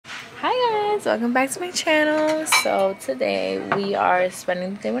guys, welcome back to my channel. So today we are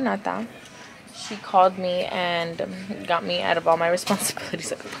spending the day with Nata. She called me and got me out of all my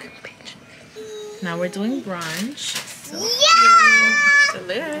responsibilities. Like a fucking bitch. Now we're doing brunch. So yeah!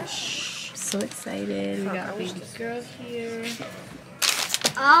 Delish. So excited. We got baby girl here.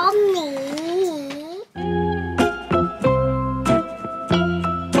 All me.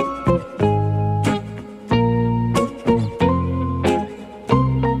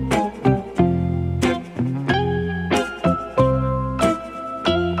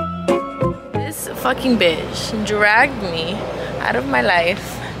 Fucking bitch dragged me out of my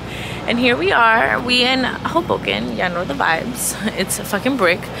life, and here we are. We in Hoboken. Y'all know the vibes. It's a fucking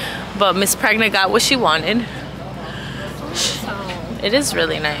brick, but Miss Pregnant got what she wanted. It is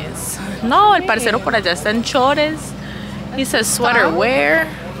really nice. No, el parcero por allá está en chores. He says sweater wear.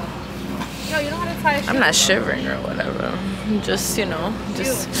 No, you know how to tie a shoe. I'm not shivering or whatever. Just, you know,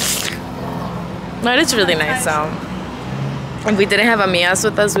 just. But it's really nice out. If we didn't have Amias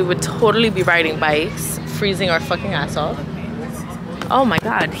with us, we would totally be riding bikes, freezing our fucking ass off. Oh my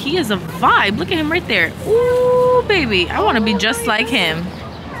god, he is a vibe. Look at him right there. Ooh, baby, I want to be just like him.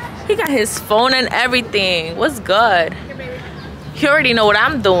 He got his phone and everything. What's good? You already know what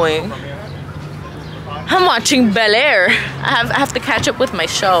I'm doing. I'm watching Bel Air. I have to catch up with my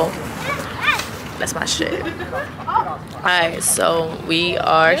show. That's my shit. Alright, so we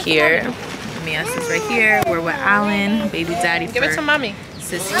are here. Mia's is right here. We're with Alan, baby daddy. Give it to mommy.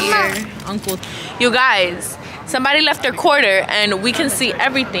 Sis here, uncle. You guys, somebody left their quarter and we can see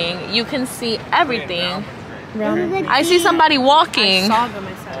everything. You can see everything. I see somebody walking. I saw them,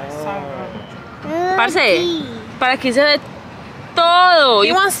 I saw them. Parce, para que se ve todo.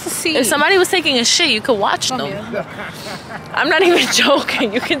 He wants to see. If somebody was taking a shit, you could watch them. I'm not even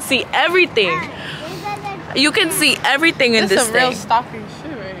joking. You can see everything. You can see everything in this some thing. real stalker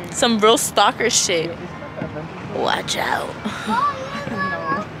shit right here. Some real stalker shit. Watch out.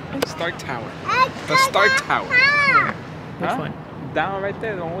 Stark Tower. The Stark Tower. Which one? Down right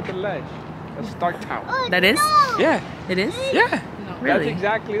there, the one with the ledge. The Stark Tower. That is? Yeah. It is? Yeah. No. Really? That's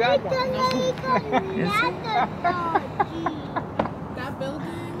exactly that one. That building.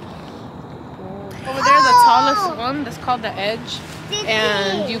 Over there, the tallest one, that's called the Edge.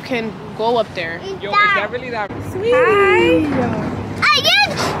 And you can go up there. Yo, is that really that Sweet. Hi.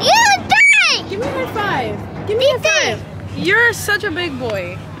 You died! Give me a high five. Give me a high five. You're such a big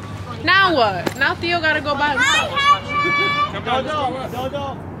boy. Now what? Now Theo gotta go by himself.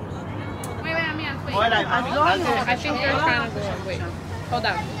 Wait, Amiel, wait. I think they're trying to go on. Wait, hold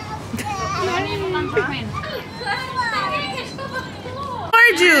on.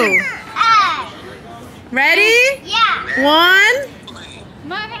 Where'd you? Ready? Yeah. 1,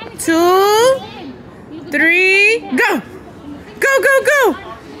 2, 3, go! Go, go, go!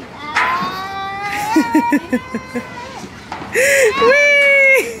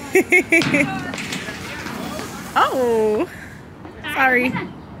 Whee! Oh, sorry.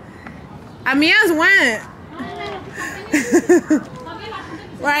 Amias went.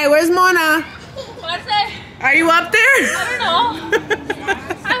 Right, where's Mona? Are you up there? I don't know.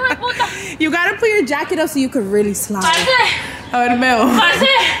 You gotta put your jacket up so you could really slide. A ver, veo.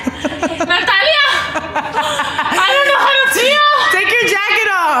 Natalia! I don't know how to feel! Take your jacket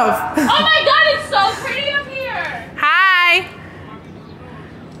off. Oh my god, it's so pretty up here! Hi.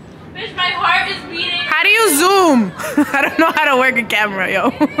 Bitch, my heart is beating. How do you zoom? I don't know how to work a camera, yo.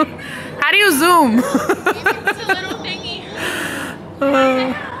 How do you zoom? It's a little thingy.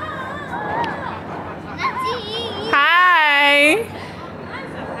 Hi.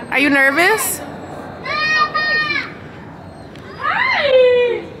 Are you nervous?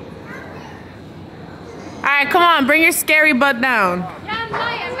 Hi! Alright, come on, bring your scary butt down.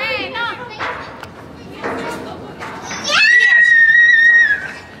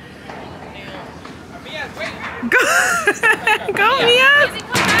 Go, go, Mia.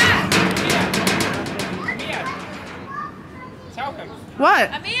 What?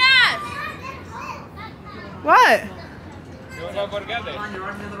 Amias! What?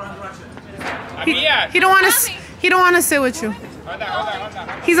 He don't want to. He don't want to sit with you.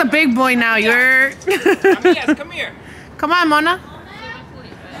 He's a big boy now. You're. Come here. Come on, Mona.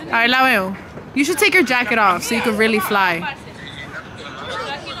 Alright, la veo. You should take your jacket off so you can really fly.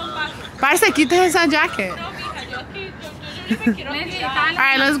 Parce, quite esa jacket.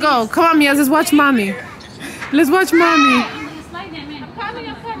 Alright, let's go. Come on, Mia. Let's watch mommy. Let's watch mommy.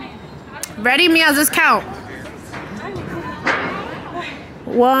 Ready, Mia? Let's count.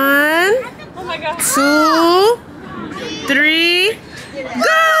 1, 2, 3,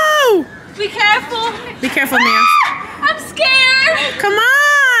 go! Be careful. Be careful, Mia. I'm scared. Come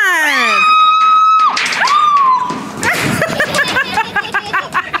on.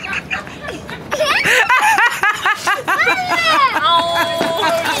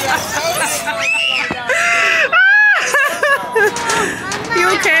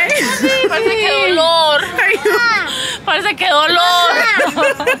 okay? Parece que dolor. Are you? Parece que dolor.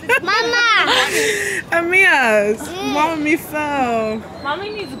 Mama. Amias, mommy fell. Mommy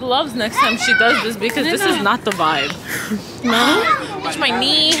needs gloves next time she does this because this is not the vibe. No? Touch my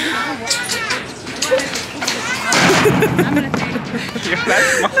knee. Yeah,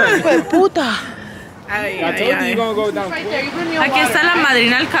 that's mine. Puta. Ay, I told you you're gonna go down. Aquí está la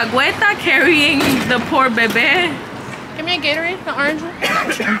madrina alcahueta carrying the poor bebé. Give me a Gatorade, the orange one.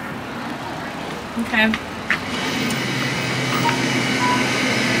 Okay.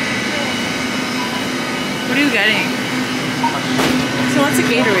 What are you getting? She wants a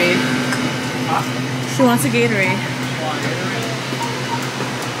Gatorade. She wants a Gatorade.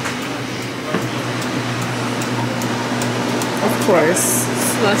 Of course.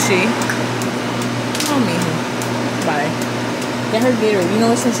 Slushy. Oh, mijo. Bye. Get her Gatorade. You know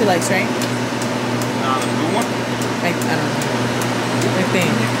which one she likes, right? The blue one? I don't know. I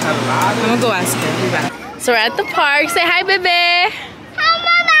think. I'm gonna go ask her. Be back. So we're at the park. Say hi, baby. Hi,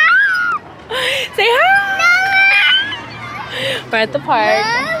 Mama. Say hi. We're at the park.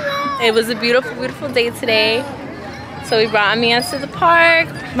 It was a beautiful, beautiful day today. So we brought Amiel to the park.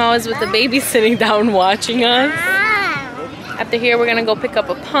 Ma was with the baby sitting down watching us. After here, we're gonna go pick up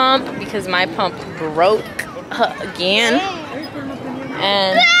a pump because my pump broke again.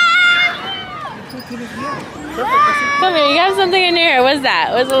 And come here, you got something in your hair. What's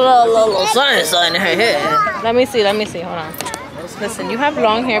that? What's a little sun in her head? Let me see. Hold on. Listen, you have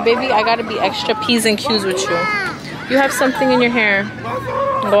long hair, baby. I gotta be extra P's and Q's with you. You have something in your hair.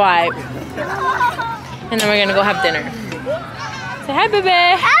 Go wipe. And then we're gonna go have dinner. Say hi, baby.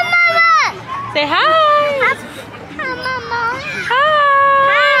 Hi, Mama. Say hi. Hi, Mama. Hi.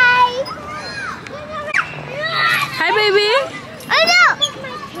 Hi. Hi, baby. Oh, no.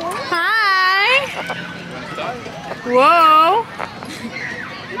 Hi. Whoa.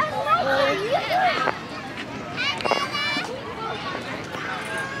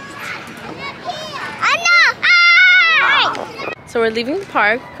 So we're leaving the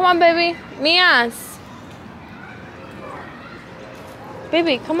park. Come on, baby. Mias.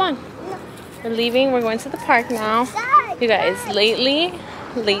 Baby, come on. We're leaving. We're going to the park now. You guys, lately,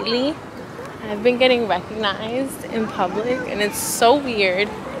 I've been getting recognized in public, and it's so weird.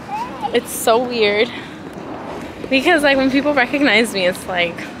 It's so weird. Because like when people recognize me, it's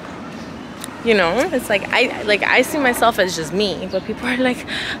like, you know, it's like I see myself as just me, but people are like,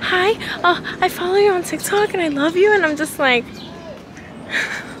 hi, I follow you on TikTok and I love you, and I'm just like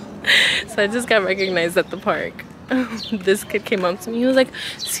so I just got recognized at the park. This kid came up to me. He was like,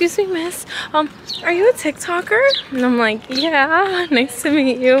 excuse me, miss, are you a TikToker? And I'm like, yeah, nice to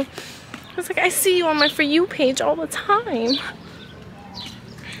meet you. I was like, I see you on my For You page all the time.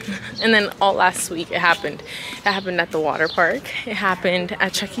 And then all last week it happened. It happened at the water park. It happened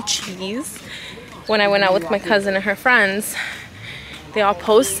at Chuck E. Cheese. When I went out with my cousin and her friends, they all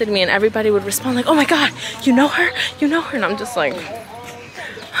posted me and everybody would respond like, oh my God, you know her? You know her? And I'm just like,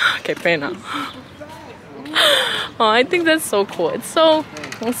 que pena. Oh, I think that's so cool. It's so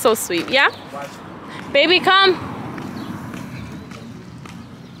sweet. Yeah? Baby, come.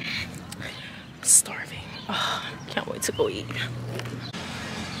 I'm starving. Oh, can't wait to go eat.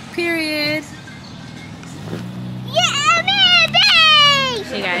 Period. Yeah, baby.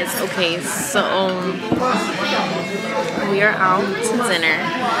 Hey guys, okay, so we are out to dinner.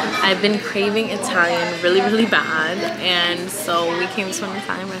 I've been craving Italian really bad, and so we came to an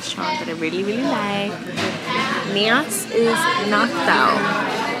Italian restaurant that I really like. Mias is knocked out.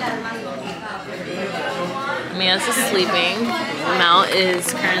 Mias is sleeping. Mel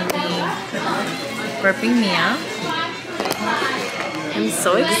is currently burping Mia. I'm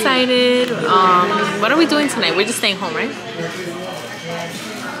so excited. What are we doing tonight? We're just staying home, right?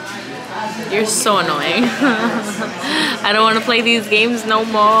 You're so annoying. I don't want to play these games no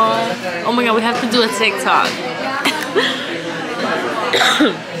more. Oh my God, we have to do a TikTok.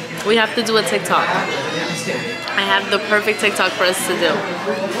 We have to do a TikTok. I have the perfect TikTok for us to do.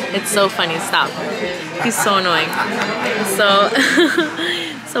 It's so funny. Stop. He's so annoying.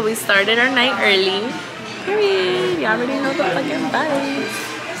 So we started our night early. Period. You already know the fucking vibes.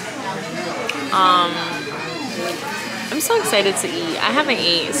 I'm so excited to eat. I haven't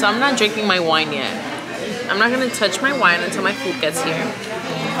eaten, so I'm not drinking my wine yet. I'm not gonna touch my wine until my food gets here.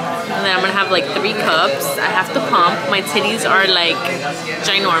 And then I'm gonna have like 3 cups. I have to pump. My titties are like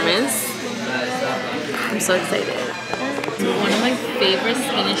ginormous. I'm so excited. One of my favorite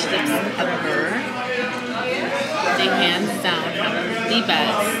spinach dips ever. They hands down have the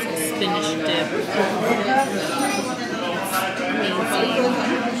best spinach dip. Amazing.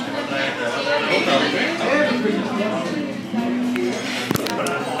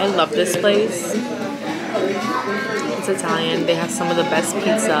 I love this place. It's Italian. They have some of the best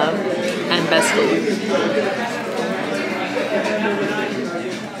pizza and best food.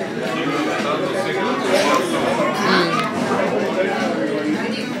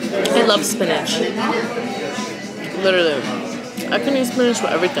 I love spinach. Literally. I can eat spinach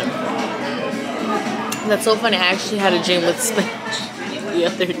with everything. That's so funny. I actually had a dream with spinach the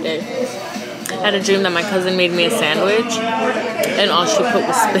other day. I had a dream that my cousin made me a sandwich and all she put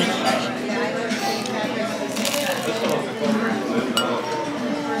was spinach.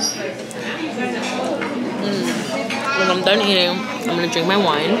 When I'm done eating, I'm gonna drink my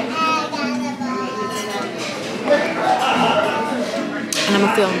wine. And I'm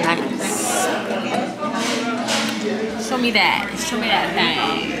gonna feel nice. Show me that. Show me that thing.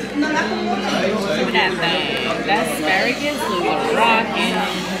 Show me that thing. That asparagus is rocking.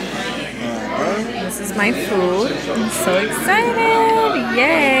 This is my food. I'm so excited.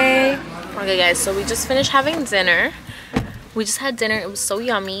 Yay. Okay guys, so we just finished having dinner. We just had dinner. It was so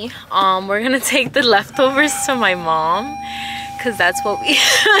yummy. We're gonna take the leftovers to my mom because that's what we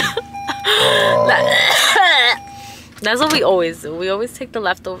that's what we always do. We always take the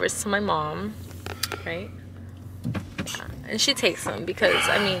leftovers to my mom, right? And she takes them because,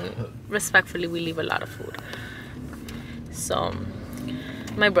 I mean, respectfully, we leave a lot of food. So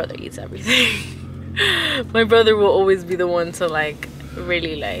my brother eats everything. My brother will always be the one to like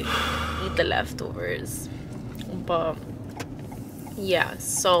really like eat the leftovers. But yeah,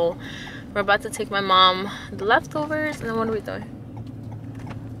 so we're about to take my mom the leftovers, and then what are we doing?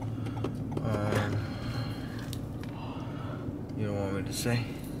 You don't want me to say?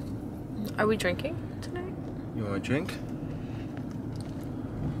 Are we drinking tonight? You want a drink?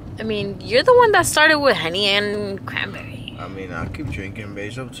 I mean, you're the one that started with honey and cranberry. I mean, I'll keep drinking, but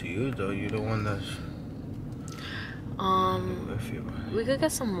it's up to you, though. You're the one that's... If you... We could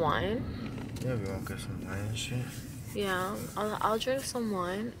get some wine. Yeah, we won't get some wine and shit. Yeah, I'll drink some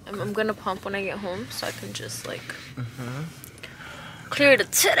wine. I'm gonna pump when I get home, so I can just like clear the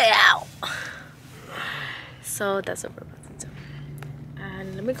titty out. So that's what we're about to do.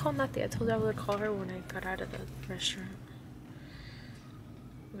 And let me call Nati. I told her I would call her when I got out of the restaurant.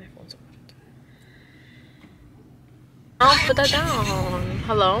 My phone's over. I'll put that down.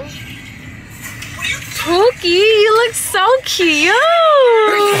 Hello? Pookie, you look so cute!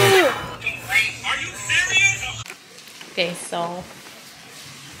 Okay, so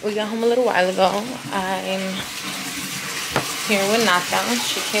we got home a little while ago. I'm here with Nata.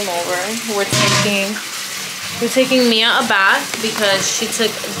 She came over. We're taking Mia a bath because she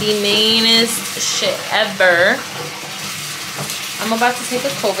took the meanest shit ever. I'm about to take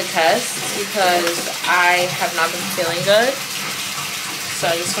a COVID test because I have not been feeling good. So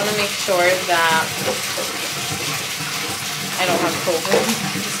I just want to make sure that I don't have COVID.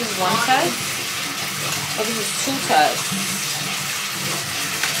 This is one test. Oh, this is two tests.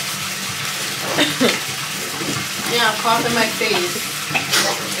 Yeah, cough in my face.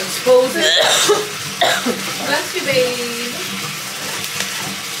 Expose it. Bless you, babe.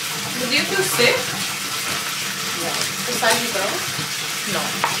 Do you feel sick? No. Besides your throat? No.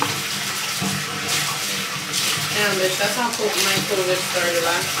 Damn, bitch, that's how my COVID started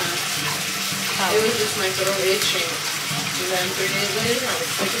last time. It was just my throat itching. And then 3 days later, I was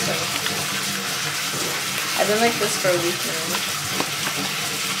sick as hell. I've been like this for a week now.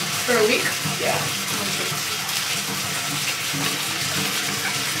 For a week? Yeah.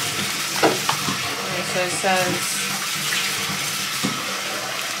 Okay, so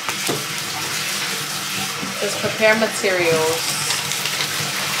it says prepare materials.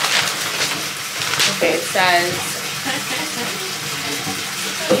 Okay, it says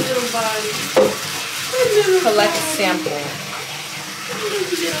Little body. collect sample. Little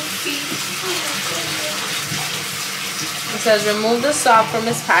feet. It says remove the sock from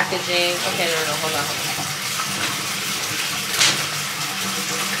its packaging. Okay, no, hold on.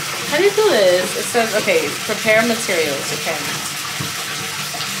 How do you do this? It says, okay, prepare materials. Okay.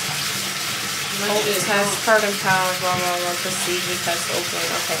 Test, carton pound, blah, blah, blah, procedure, test, open.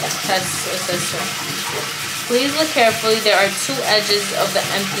 Okay, test, it says so. Please look carefully. There are 2 edges of the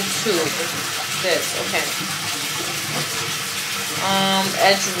empty tube. This, okay.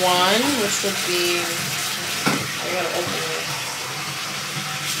 Edge 1, which would be, I gotta open it.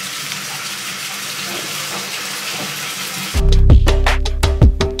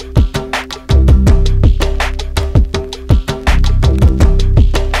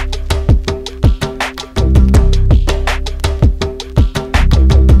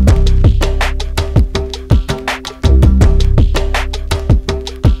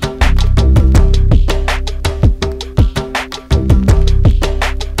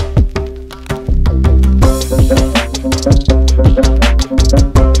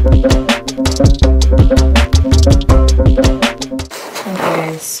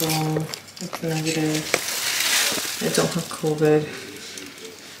 COVID.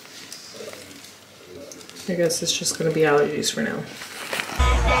 I guess it's just gonna be allergies for now.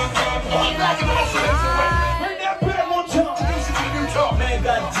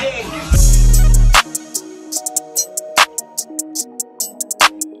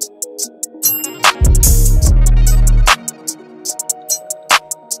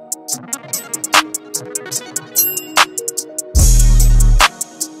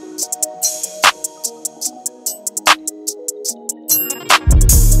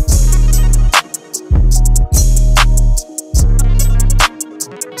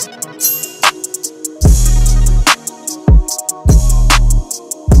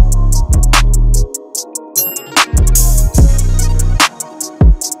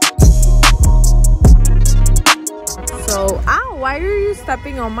 Why are you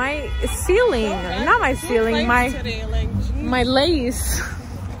stepping on my ceiling? Not my ceiling, my lace.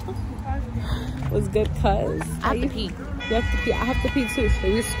 Was good, cuz. I have to pee. You have to pee. I have to pee too.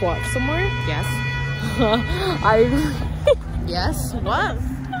 Should we squat somewhere? Yes. Yes? What?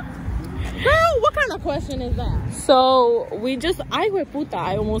 Girl, what kind of question is that? So we just, I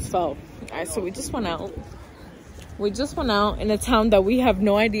almost fell. Alright, so we just went out. We just went out in a town that we have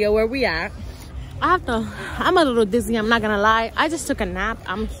no idea where we at. I'm a little dizzy, I'm not gonna lie. I just took a nap.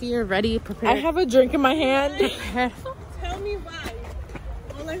 I'm here, ready, prepared. I have a drink in my hand. Tell me why.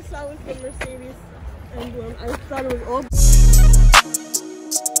 All I saw was the Mercedes emblem. I thought it was all.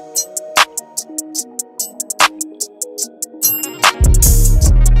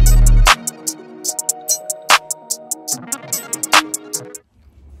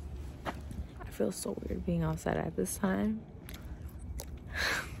 I feel so weird being outside at this time.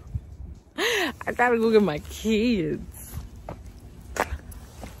 I gotta go get my kids.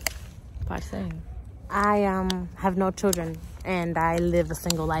 By saying, I have no children and I live a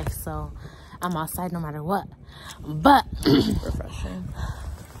single life, so I'm outside no matter what. But refreshing.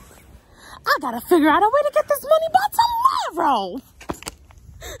 I gotta figure out a way to get this money by tomorrow.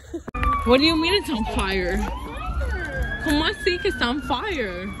 What do you mean it's on fire? Come on, see, it's on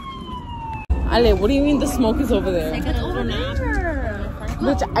fire. Ale, what do you mean the smoke is over there? Take an overnight.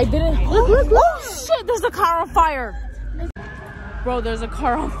 Which I didn't. Look. Oh shit, there's a car on fire. Bro, there's a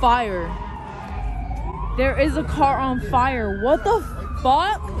car on fire. There is a car on fire. What the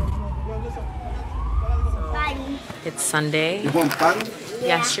fuck? It's Sunday.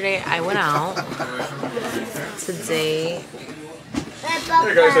 Yesterday I went out. Today.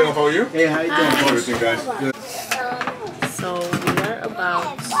 Hey guys, how are you? Hey, how you doing? How are you guys? Good. So we're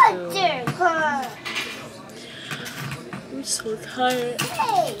about to. I'm so tired. I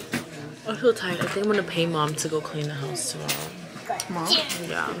feel tired. I think I'm gonna pay mom to go clean the house tomorrow. Mom?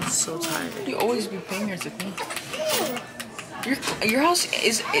 Yeah, I'm so tired. You always be paying her to clean. Your house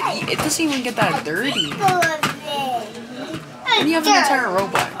is it doesn't even get that dirty. And you have an entire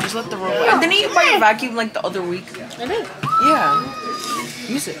robot. Just let the robot. And then you buy your vacuum like the other week. I did. Yeah.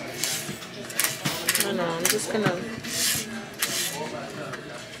 Use it. I know. I'm just gonna.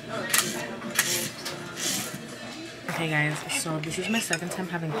 Okay guys, so this is my second time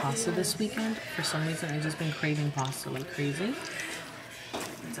having pasta this weekend. For some reason I've just been craving pasta like crazy.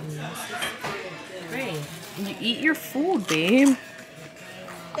 Great. You eat your food, babe.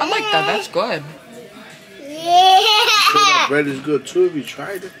 I like that. That's good. That bread is good too if you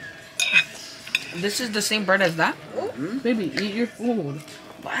tried it. This is the same bread as that? Baby, eat your food.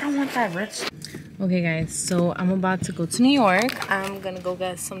 But I don't want that rich. Okay guys, so I'm about to go to New York. I'm gonna go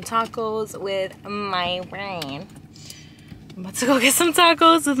get some tacos with my friend. I'm about to go get some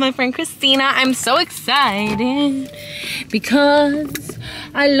tacos with my friend Christina. I'm so excited because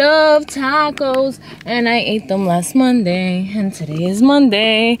I love tacos and I ate them last Monday and today is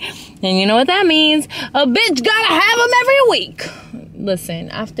Monday. And you know what that means? A bitch gotta have them every week. Listen,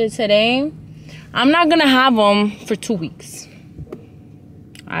 after today, I'm not gonna have them for 2 weeks.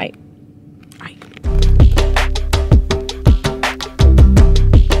 Alright.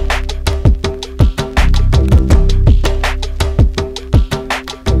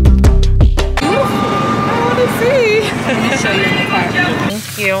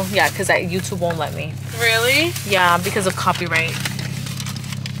 Thank you. Yeah, because YouTube won't let me. Really? Yeah, because of copyright.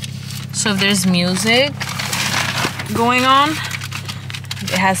 So if there's music going on,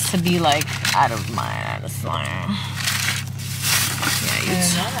 it has to be like out of my style.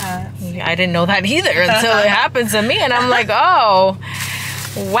 Yeah, I didn't know that either until it happened to me, and I'm like, oh,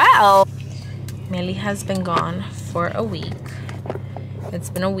 wow. Millie has been gone for a week. It's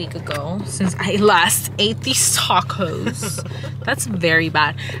been a week ago since I last ate these tacos. That's very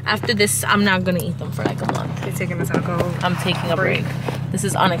bad. After this, I'm not gonna eat them for like a month. You're taking a taco. I'm taking a break. This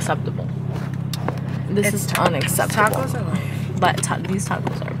is unacceptable. This is unacceptable. Tacos are life. But these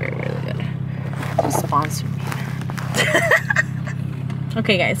tacos are very, really good. Sponsor me.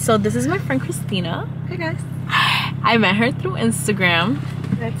 Okay, guys. So this is my friend Christina. Hey guys. I met her through Instagram.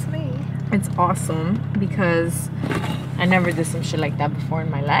 That's me. It's awesome because I never did some shit like that before in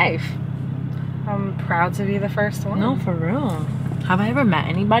my life. I'm proud to be the first one. No, for real. Have I ever met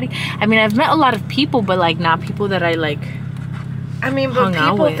anybody? I mean, I've met a lot of people, but like not people that I like. I mean, but hung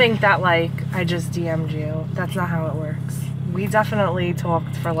out people with. think that like I just DM'd you. That's not how it works. We definitely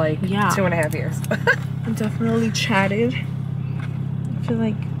talked for like 2.5 years. I definitely chatted. I feel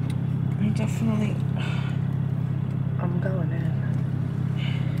like I definitely. I'm going in.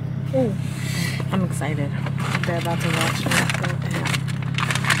 Oh, I'm excited. They're about to watch me go in.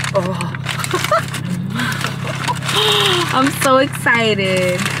 Oh. I'm so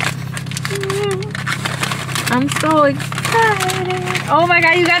excited. I'm so excited. Oh my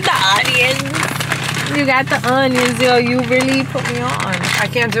god, you got the onions. You got the onions, yo. You really put me on. I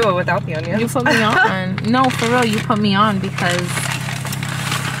can't do it without the onions. You put me on. No, for real, you put me on because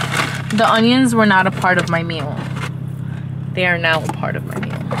the onions were not a part of my meal. They are now a part of my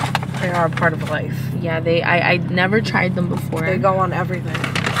meal. They are a part of life. Yeah, I never tried them before. They go on everything.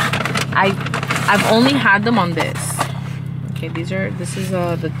 I've only had them on this. Okay, this is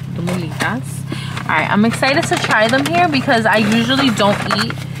the Monisvidaas. Alright, I'm excited to try them here because I usually don't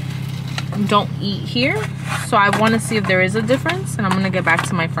eat here. So I want to see if there is a difference, and I'm gonna get back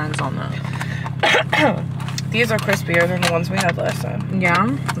to my friends on that. These are crispier than the ones we had last time. Yeah,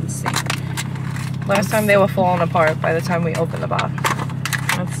 let's see. Last time they were falling apart by the time we opened the box.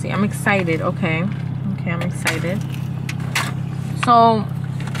 Let's see. I'm excited. Okay, I'm excited. So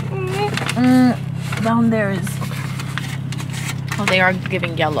down there is. Oh, they are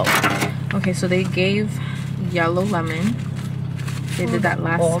giving yellow. Okay, so they gave yellow lemon. They did that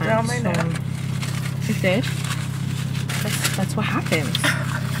last time. Down my neck. It did. That's what happens.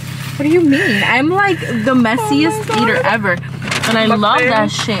 What do you mean? I'm like the messiest eater ever, and I love that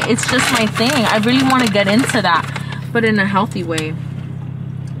shit. It's just my thing. I really want to get into that, but in a healthy way,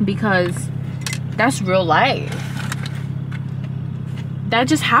 because that's real life. That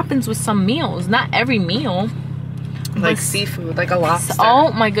just happens with some meals, not every meal. Like seafood, like a lobster.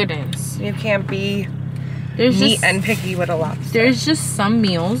 Oh my goodness. You can't be There's neat just, and picky with a lobster. There's just some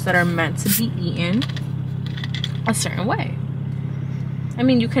meals that are meant to be eaten a certain way. I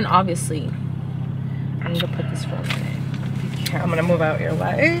mean, you can obviously. I need to put this for a minute. I'm gonna move out your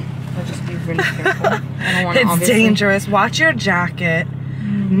way. I'll just be really careful. I don't want to. It's dangerous. Watch your jacket.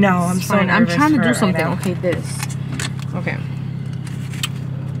 No, I'm so fine. I'm nervous trying to for do it something. right now. Okay, this. Okay.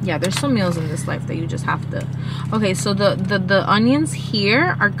 Yeah, there's some meals in this life that you just have to. Okay, so the onions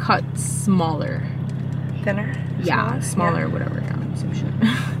here are cut smaller. Thinner? Yeah, smaller, whatever. Yeah, some shit.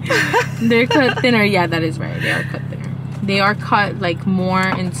 They're cut thinner. Yeah, that is right. They are cut thinner. They are cut like more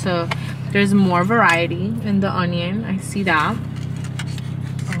into. There's more variety in the onion. I see that.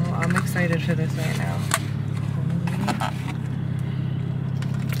 Oh, I'm excited for this right now.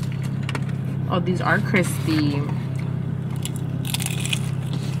 Oh, these are crispy.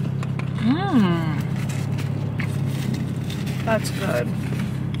 Mmm. That's good.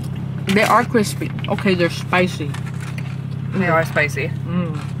 They are crispy. Okay, they're spicy. They are spicy.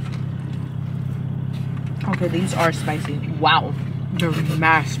 Mm. Okay, these are spicy. Wow. They're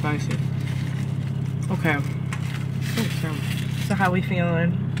mad spicy. Okay. Okay. So how we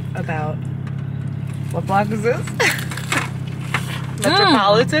feeling about what block is this?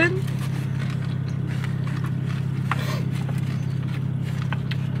 Metropolitan?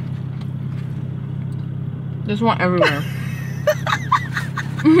 There's one everywhere.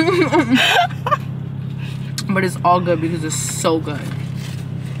 But it's all good because it's so good.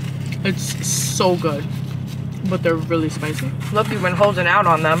 It's so good. But they're really spicy. Look, you've been holding out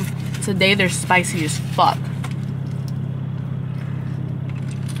on them. Today they're spicy as fuck.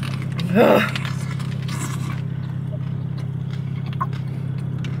 Ugh.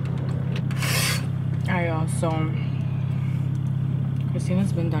 Alright, y'all. So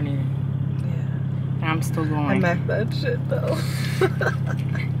Christina's been done eating. And I'm still going. I meant that shit though.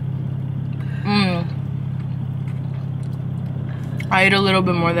 I ate a little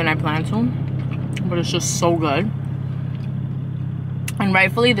bit more than I planned to, but it's just so good. And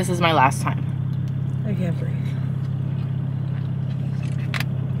rightfully, this is my last time. I can't breathe.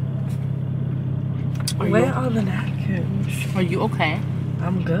 Where are the napkins? Are you okay?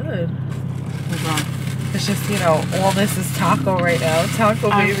 I'm good. What's wrong? It's just, you know, all this is taco right now. Taco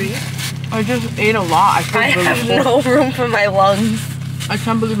baby. I just ate a lot. I feel really have full. no room for my lungs. I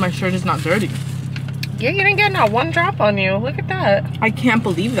can't believe my shirt is not dirty. Yeah, you didn't get not one drop on you. Look at that. I can't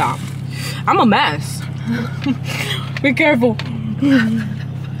believe that. I'm a mess. Be careful.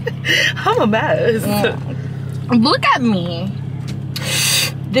 I'm a mess. Look at me.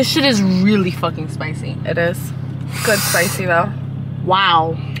 This shit is really fucking spicy. It is. Good spicy though.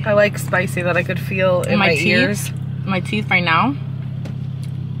 Wow. I like spicy that I could feel in my ears. My teeth right now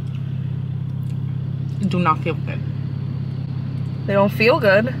do not feel good. They don't feel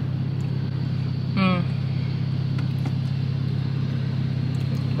good.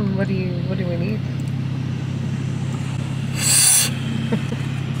 What do we need?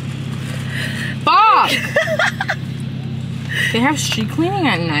 Fuck! They have street cleaning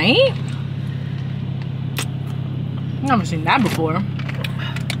at night? I've never seen that before.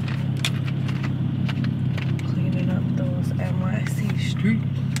 Cleaning up those NYC streets.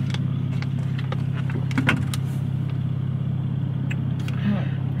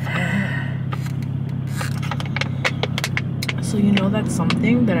 So you know that's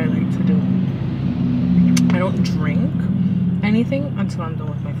something that I like to do. I don't drink anything until I'm done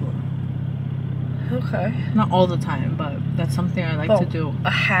with my food. Okay. Not all the time, but that's something I like to do.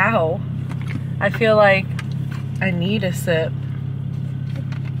 How? I feel like I need a sip.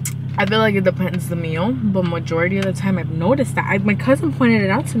 I feel like it depends the meal, but majority of the time I've noticed that. My cousin pointed it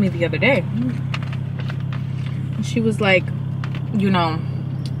out to me the other day. She was like, you know,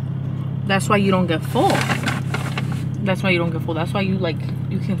 that's why you don't get full. That's why you don't get full. That's why you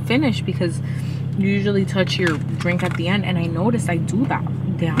can finish, because you usually touch your drink at the end. And I noticed I do that.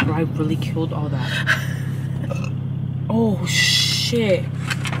 Damn, bro, I really killed all that. Oh shit.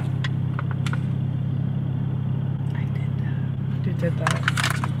 I did that. You did that.